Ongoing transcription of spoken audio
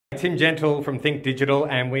Tim Gentle from Think Digital,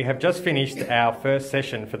 and we have just finished our first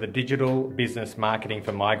session for the Digital Business Marketing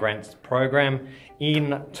for Migrants program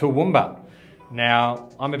in Toowoomba. Now,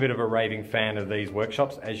 I'm a bit of a raving fan of these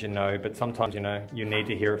workshops, as you know, but sometimes, you need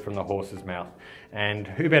to hear it from the horse's mouth. And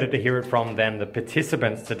who better to hear it from than the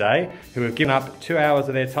participants today, who have given up 2 hours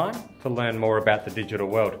of their time to learn more about the digital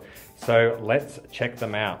world. So let's check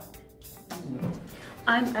them out.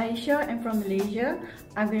 I'm Aisha, I'm from Malaysia.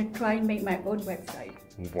 I'm going to try and make my own website.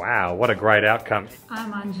 Wow, what a great outcome.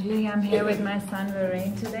 I'm Anjali, I'm here with my son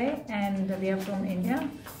Varane today, and we are from India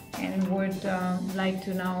and would like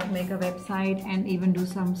to now make a website and even do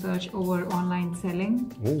some search over online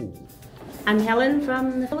selling. Ooh. I'm Helen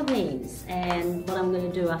from the Philippines, and what I'm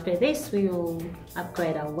going to do after this, we will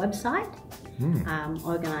upgrade our website,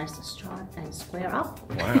 organize the Stripe and Square up.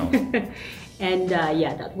 Wow. And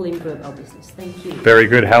yeah, that will improve our business. Thank you. Very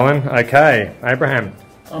good, Helen. Okay, Abraham.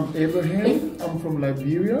 I'm Abraham, I'm from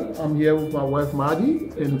Liberia. I'm here with my wife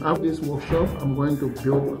Maddie, and after this workshop I'm going to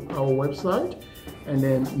build our website and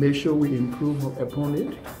then make sure we improve upon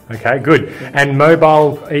it. Okay, good. And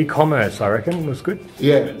mobile e-commerce, I reckon, was good?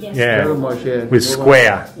 Yeah, Yes. Yeah. very much. Yeah. With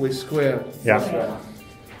Square. With Square. Yeah.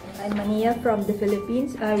 I'm Mania from the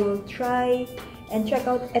Philippines. I will try and check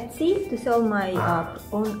out Etsy to sell my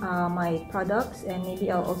my products, and maybe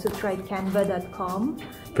I'll also try Canva.com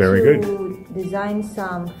Very to good. design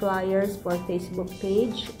some flyers for Facebook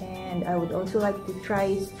page, and I would also like to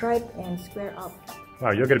try Stripe and Square Up.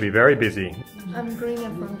 Wow, you're going to be very busy. I'm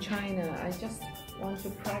Grina from China. I just want to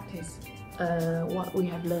practice what we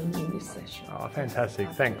have learned in this session. Oh, fantastic.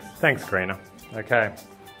 Thanks, Karina. Okay.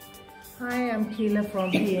 Hi, I'm Keela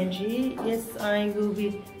from PNG. Yes, I will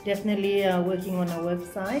be definitely working on a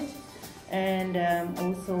website, and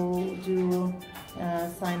also do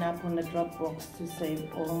sign up on the Dropbox to save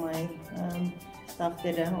all my stuff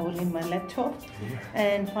that are all in my laptop.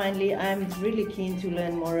 And finally, I'm really keen to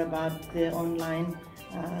learn more about the online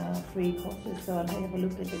free courses, so I'll have a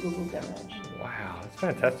look at the Google Garage. Wow, that's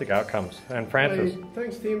fantastic outcomes. And Francis? Hey,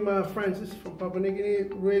 thanks team, Francis from Papua New Guinea.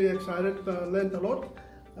 Really excited, learned a lot.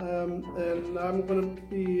 And I'm going to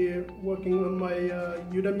be working on my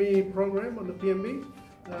Udemy program on the PMB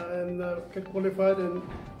and get qualified. And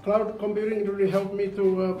cloud computing really helped me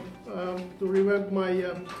to revamp my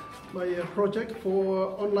project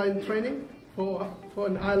for online training for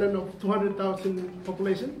an island of 200,000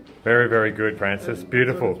 population. Very, very good, Francis.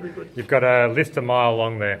 Beautiful. So good. You've got a list a mile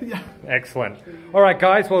long there. Yeah. Excellent. All right,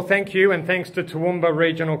 guys. Well, thank you, and thanks to Toowoomba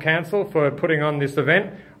Regional Council for putting on this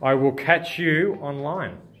event. I will catch you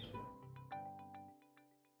online.